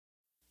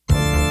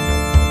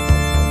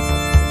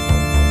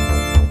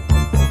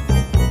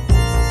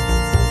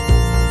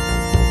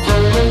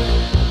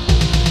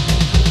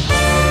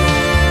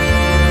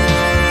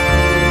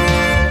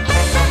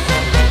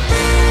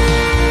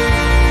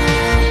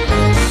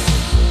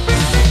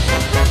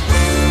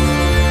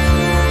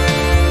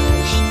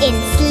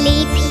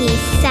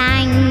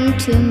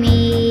to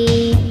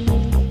me.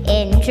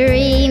 In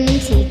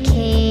dreams he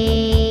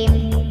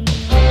came,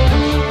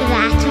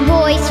 that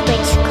voice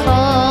which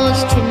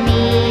calls to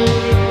me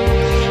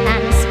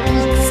and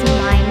speaks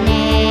my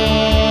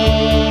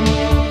name.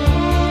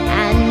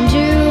 And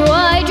do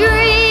I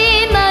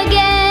dream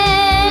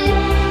again?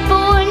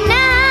 For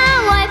now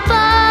I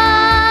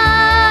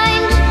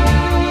find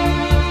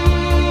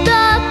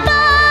the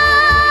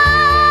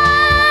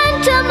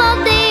phantom of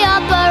the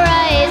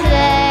opera is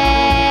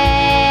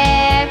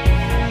there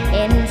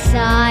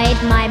inside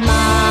my mind.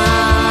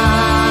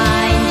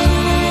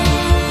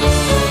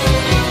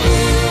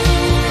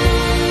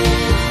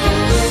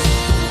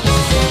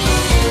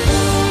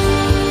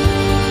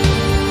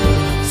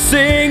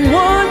 Sing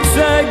once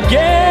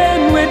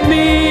again with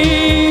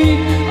me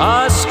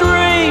a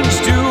strange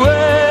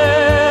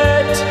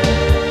duet.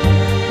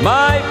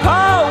 My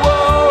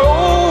power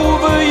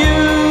over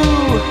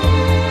you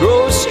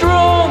grows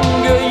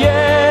stronger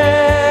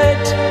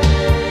yet.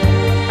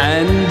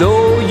 And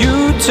though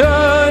you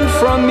turn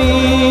from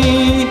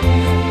me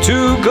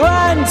to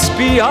glance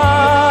behind,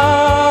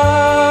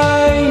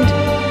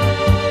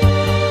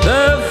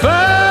 the phantom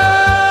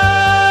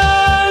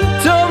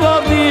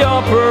of the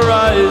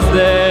opera is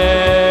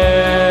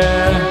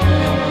there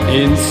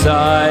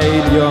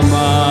inside your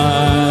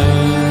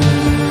mind.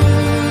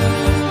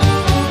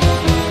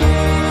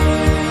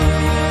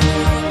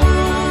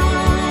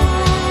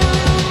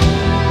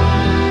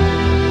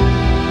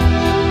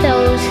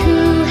 Those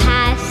who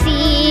have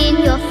seen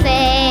your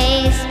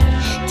face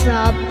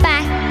draw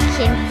back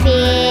in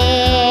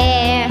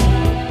fear.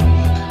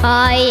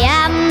 I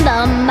am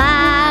the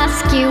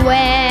mask you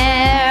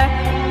wear.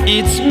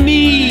 It's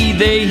me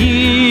they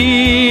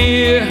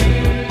hear,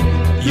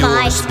 your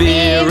My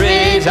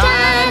spirit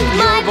and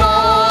your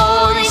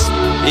voice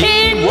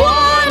in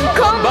one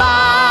combined.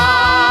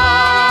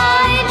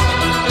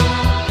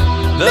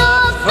 The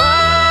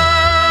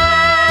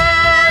phantom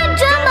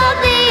of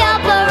the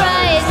opera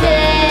is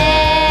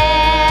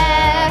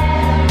there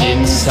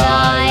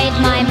inside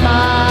my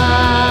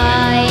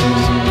mind.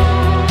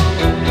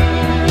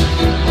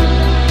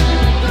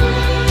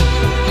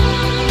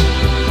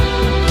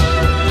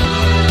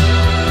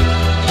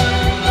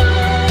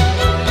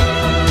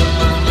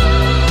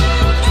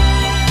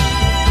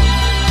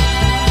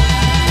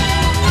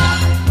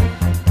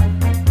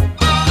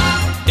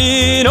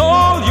 In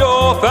all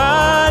your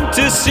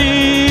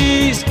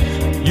fantasies,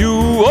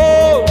 you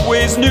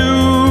always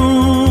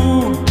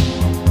knew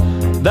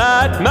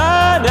that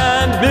man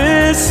and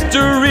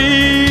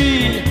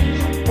mystery.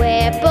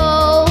 We're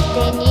both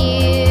in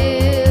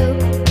you,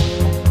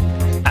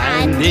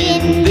 And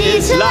in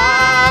this labyrinth,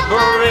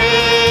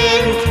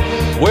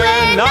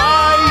 where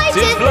night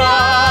is